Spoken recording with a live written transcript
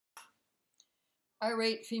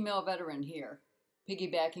Irate female veteran here,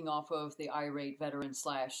 piggybacking off of the irate veteran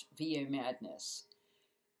slash VA madness.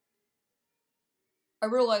 I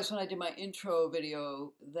realized when I did my intro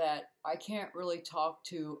video that I can't really talk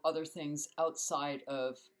to other things outside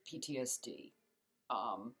of PTSD.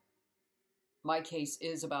 My case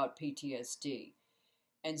is about PTSD.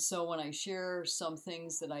 And so when I share some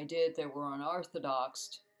things that I did that were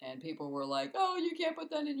unorthodox and people were like, oh, you can't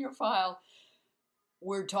put that in your file,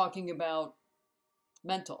 we're talking about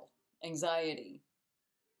mental anxiety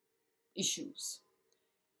issues.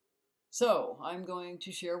 So I'm going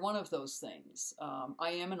to share one of those things.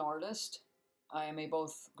 I am an artist. I am a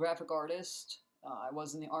both graphic artist. I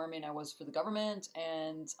was in the Army and I was for the government,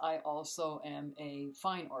 and I also am a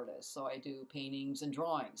fine artist. So I do paintings and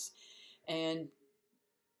drawings. And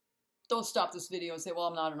don't stop this video and say, well,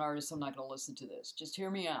 I'm not an artist, so I'm not going to listen to this. Just hear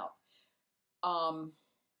me out.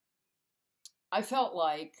 I felt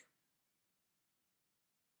like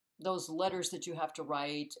those letters that you have to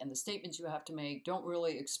write and the statements you have to make don't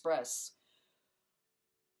really express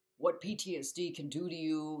what PTSD can do to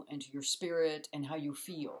you and to your spirit and how you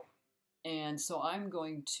feel. And so I'm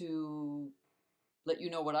going to let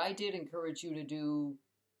you know what I did, encourage you to do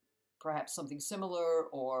perhaps something similar,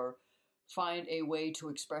 or find a way to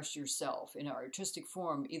express yourself in an artistic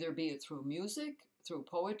form, either be it through music, through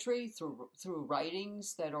poetry, through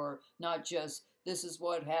writings that are not just, this is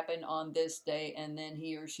what happened on this day, and then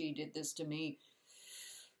he or she did this to me.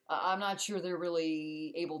 I'm not sure they're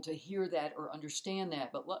really able to hear that or understand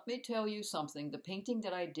that, but let me tell you something. The painting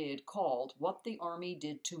that I did called What the Army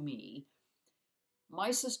Did to Me,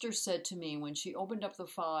 my sister said to me when she opened up the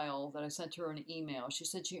file that I sent her an email, she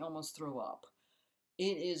said she almost threw up.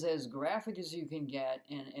 It is as graphic as you can get,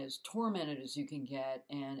 and as tormented as you can get,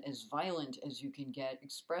 and as violent as you can get,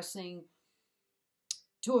 expressing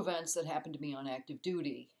two events that happened to me on active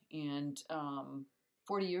duty and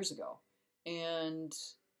 40 years ago. And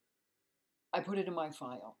I put it in my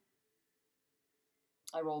file.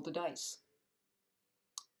 I rolled the dice.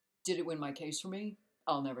 Did it win my case for me?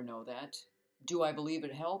 I'll never know that. Do I believe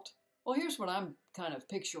it helped? Well, here's what I'm kind of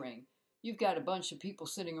picturing. You've got a bunch of people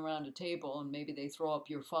sitting around a table, and maybe they throw up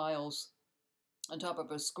your files on top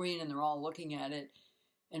of a screen and they're all looking at it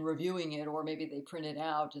and reviewing it, or maybe they print it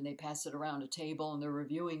out and they pass it around a table and they're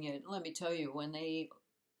reviewing it. Let me tell you, when they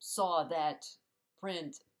saw that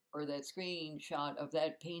print or that screenshot of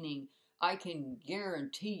that painting, I can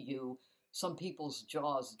guarantee you some people's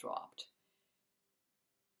jaws dropped.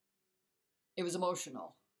 It was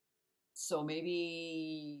emotional. So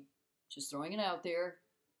maybe just throwing it out there.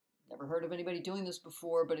 Never heard of anybody doing this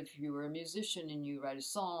before, but if you were a musician and you write a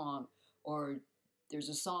song, or there's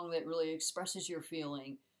a song that really expresses your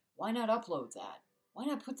feeling, why not upload that? Why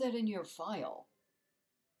not put that in your file?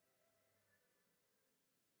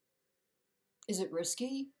 Is it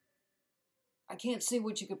risky? I can't see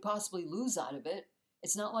what you could possibly lose out of it.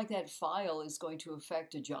 It's not like that file is going to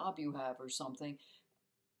affect a job you have or something.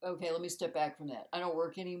 Okay, let me step back from that. I don't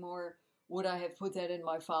work anymore. Would I have put that in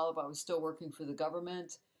my file if I was still working for the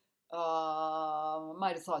government?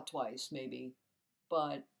 Might have thought twice, maybe.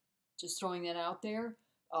 But just throwing that out there.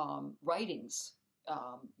 Writings,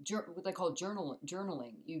 what they call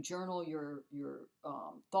journaling. You journal your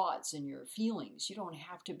thoughts and your feelings. You don't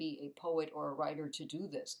have to be a poet or a writer to do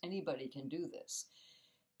this. Anybody can do this.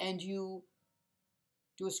 And you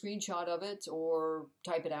do a screenshot of it or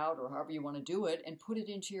type it out or however you want to do it and put it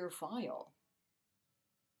into your file.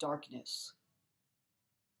 Darkness.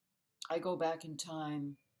 I go back in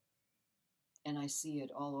time and I see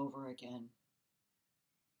it all over again.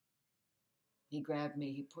 He grabbed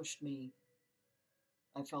me, he pushed me.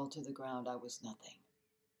 I fell to the ground, I was nothing.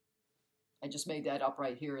 I just made that up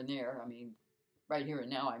right here and there. I mean, right here and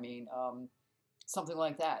now, something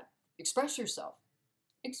like that. Express yourself.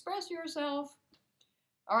 Express yourself.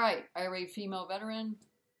 All right, irate female veteran.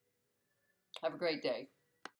 Have a great day.